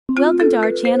Welcome to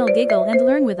our channel Giggle and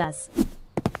learn with us.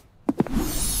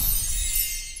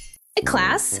 Hey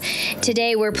class,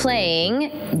 today we're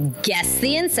playing Guess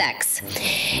the Insects.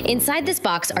 Inside this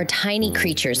box are tiny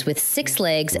creatures with 6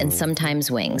 legs and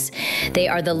sometimes wings. They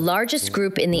are the largest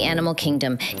group in the animal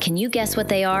kingdom. Can you guess what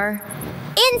they are?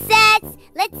 Insects!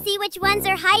 Let's see which ones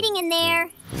are hiding in there.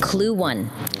 Clue 1.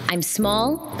 I'm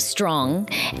small, strong,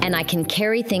 and I can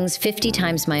carry things 50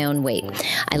 times my own weight.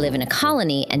 I live in a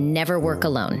colony and never work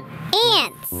alone.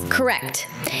 Ants! Correct.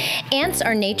 Ants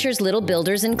are nature's little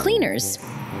builders and cleaners.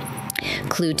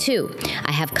 Clue 2.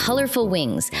 I have colorful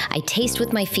wings. I taste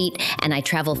with my feet, and I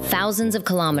travel thousands of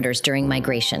kilometers during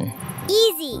migration.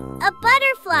 Easy! A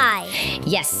butterfly!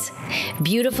 Yes,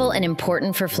 beautiful and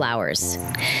important for flowers.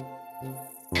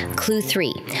 Clue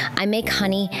 3. I make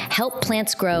honey, help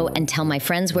plants grow, and tell my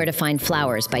friends where to find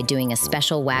flowers by doing a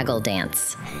special waggle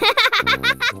dance.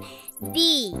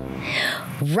 Bee.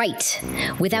 Right.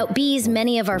 Without bees,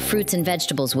 many of our fruits and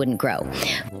vegetables wouldn't grow.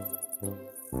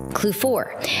 Clue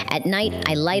 4. At night,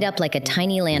 I light up like a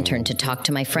tiny lantern to talk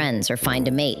to my friends or find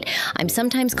a mate. I'm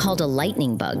sometimes called a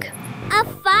lightning bug. A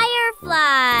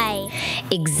firefly!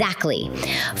 Exactly.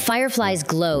 Fireflies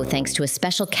glow thanks to a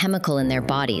special chemical in their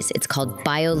bodies. It's called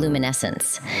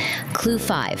bioluminescence. Clue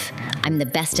 5. I'm the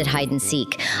best at hide and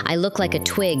seek. I look like a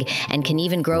twig and can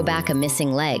even grow back a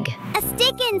missing leg. A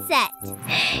stick insect!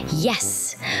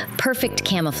 Yes. Perfect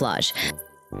camouflage.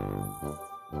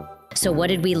 So what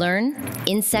did we learn?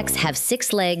 Insects have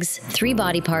 6 legs, 3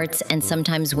 body parts, and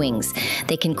sometimes wings.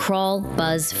 They can crawl,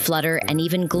 buzz, flutter, and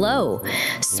even glow.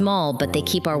 Small, but they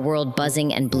keep our world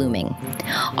buzzing and blooming.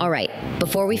 All right,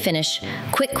 before we finish,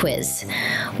 quick quiz.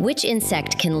 Which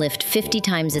insect can lift 50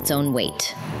 times its own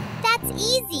weight? That's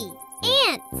easy.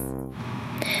 Ants!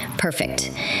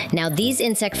 Perfect. Now these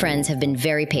insect friends have been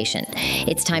very patient.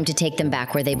 It's time to take them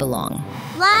back where they belong.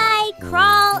 Fly,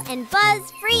 crawl, and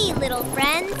buzz free, little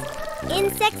friends.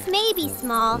 Insects may be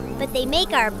small, but they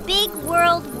make our big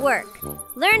world work.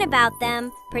 Learn about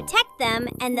them, protect them,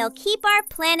 and they'll keep our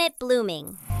planet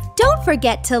blooming. Don't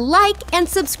forget to like and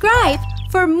subscribe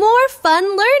for more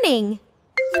fun learning.